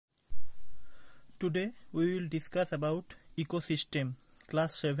Today we will discuss about ecosystem,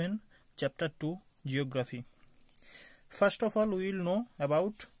 class 7, chapter 2, geography. First of all, we will know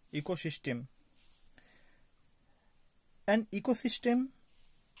about ecosystem. An ecosystem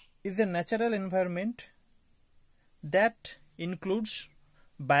is a natural environment that includes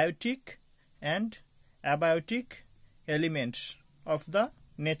biotic and abiotic elements of the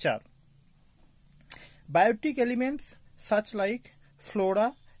nature. Biotic elements such like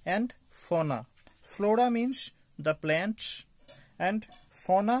flora and fauna. Flora means the plants and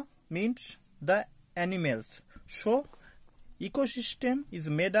fauna means the animals. So, ecosystem is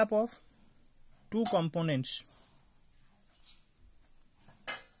made up of two components.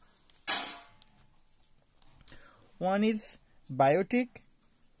 One is biotic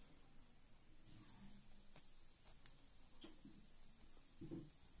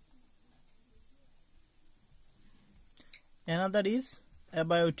another is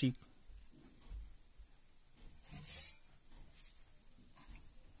abiotic.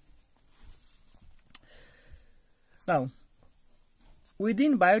 Now,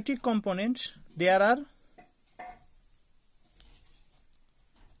 within biotic components, there are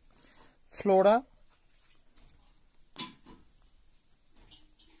flora,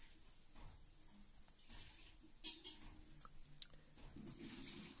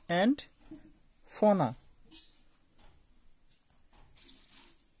 and fauna.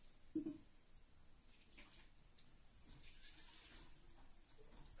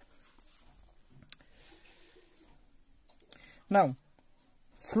 Now,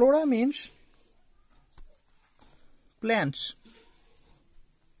 flora means plants.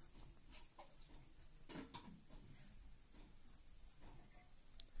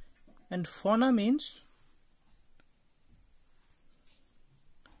 And fauna means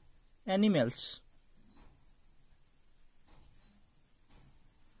animals.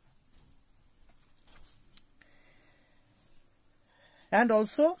 And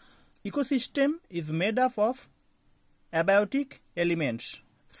also, ecosystem is made up of abiotic elements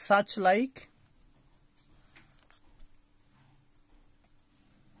such like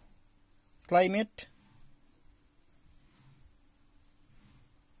climate,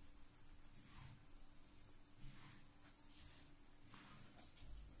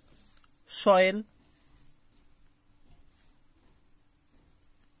 soil,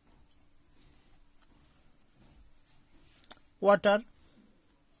 water,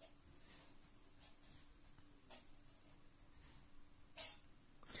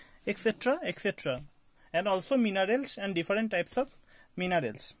 etc., etc., and also minerals and different types of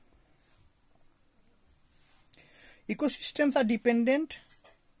minerals. Ecosystems are dependent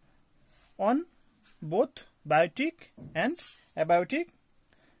on both biotic and abiotic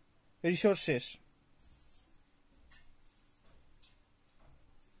resources.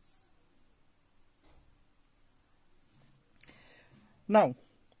 Now,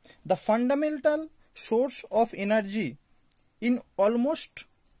 the fundamental source of energy in almost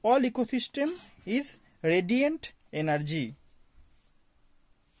all ecosystem is radiant energy.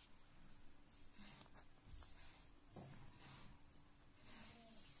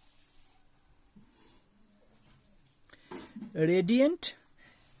 Radiant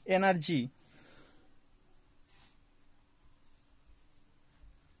energy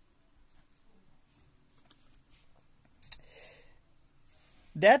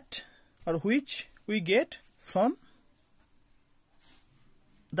that or which we get from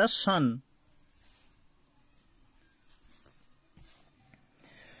the sun.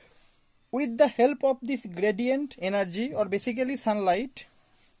 With the help of this gradient energy or basically sunlight,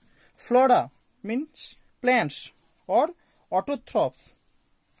 flora means plants or autotrophs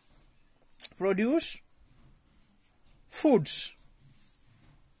produce foods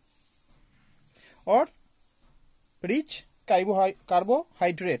or rich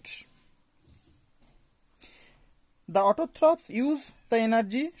carbohydrates. The autotrophs use the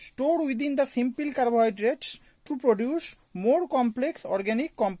energy stored within the simple carbohydrates to produce more complex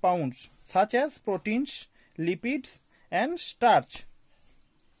organic compounds such as proteins, lipids, and starch.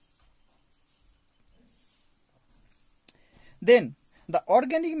 Then, the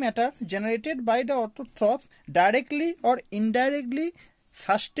organic matter generated by the autotrophs directly or indirectly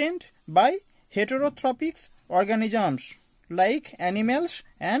sustained by heterotrophic organisms like animals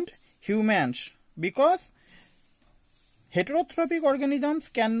and humans, because heterotrophic organisms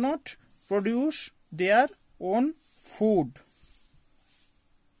cannot produce their own food.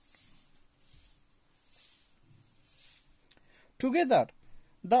 Together,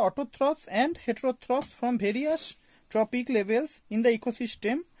 the autotrophs and heterotrophs from various trophic levels in the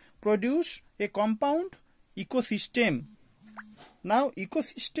ecosystem produce a compound ecosystem. Now,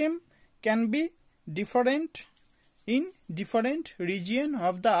 ecosystem can be different in different region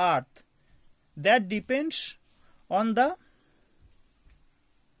of the earth. That depends on the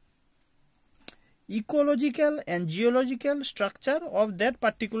ecological and geological structure of that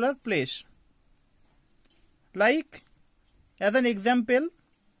particular place. Like as an example,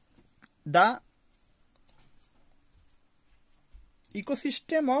 the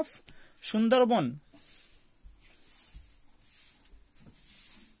ecosystem of Sundarban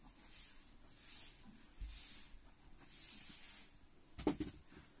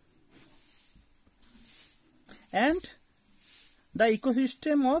and the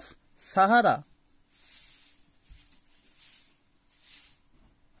ecosystem of Sahara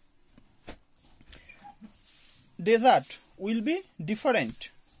desert will be different,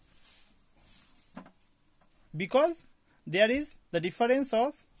 because there is the difference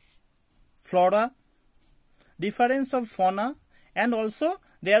of flora, difference of fauna, and also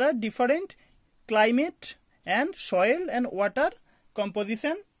there are different climate and soil and water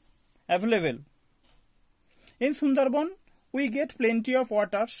composition available. In Sundarban, we get plenty of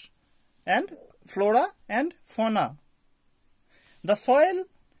waters and flora and fauna. The soil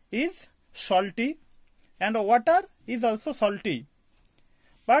is salty and water is also salty.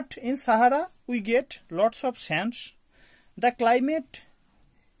 But in Sahara, we get lots of sands. The climate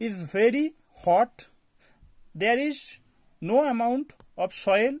is very hot. There is no amount of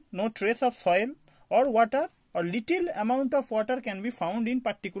soil, no trace of soil or water, or little amount of water can be found in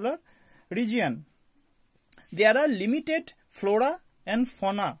particular region. There are limited flora and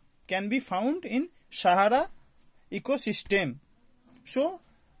fauna can be found in Sahara ecosystem. So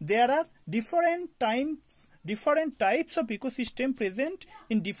there are different types of ecosystem present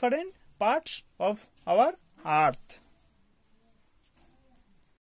in different parts of our earth.